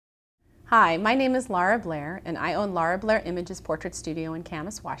Hi, my name is Lara Blair, and I own Lara Blair Images Portrait Studio in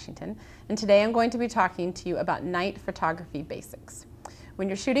Camas, Washington. And today I'm going to be talking to you about night photography basics. When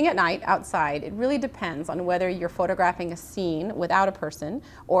you're shooting at night outside, it really depends on whether you're photographing a scene without a person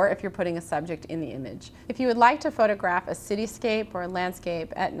or if you're putting a subject in the image. If you would like to photograph a cityscape or a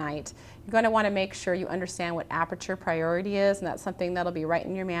landscape at night, you're going to want to make sure you understand what aperture priority is, and that's something that'll be right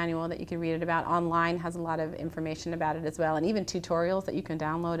in your manual that you can read it about. Online has a lot of information about it as well, and even tutorials that you can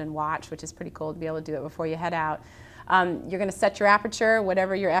download and watch, which is pretty cool to be able to do it before you head out. You're going to set your aperture,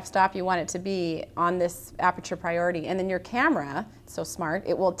 whatever your f-stop you want it to be, on this aperture priority, and then your camera, so smart,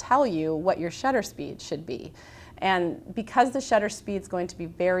 it will tell you what your shutter speed should be. And because the shutter speed is going to be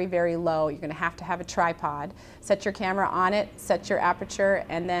very, very low, you're going to have a tripod. Set your camera on it, set your aperture,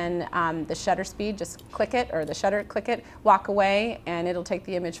 and then the shutter speed, just click it, or the shutter, click it, walk away, and it'll take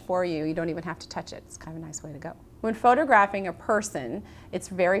the image for you. You don't even have to touch it. It's kind of a nice way to go. When photographing a person, it's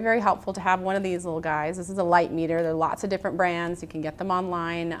very, very helpful to have one of these little guys. This is a light meter. There are lots of different brands. You can get them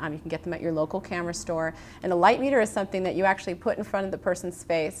online. You can get them at your local camera store. And a light meter is something that you actually put in front of the person's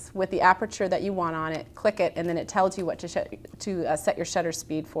face with the aperture that you want on it, click it, and then it tells you what to set your shutter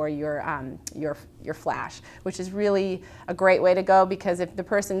speed for your flash, which is really a great way to go, because if the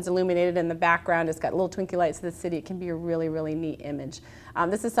person's illuminated in the background, it's got little twinkly lights of the city, it can be a really, really neat image.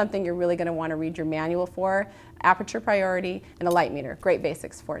 This is something you're really going to want to read your manual for. Aperture priority and a light meter. Great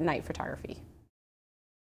basics for night photography.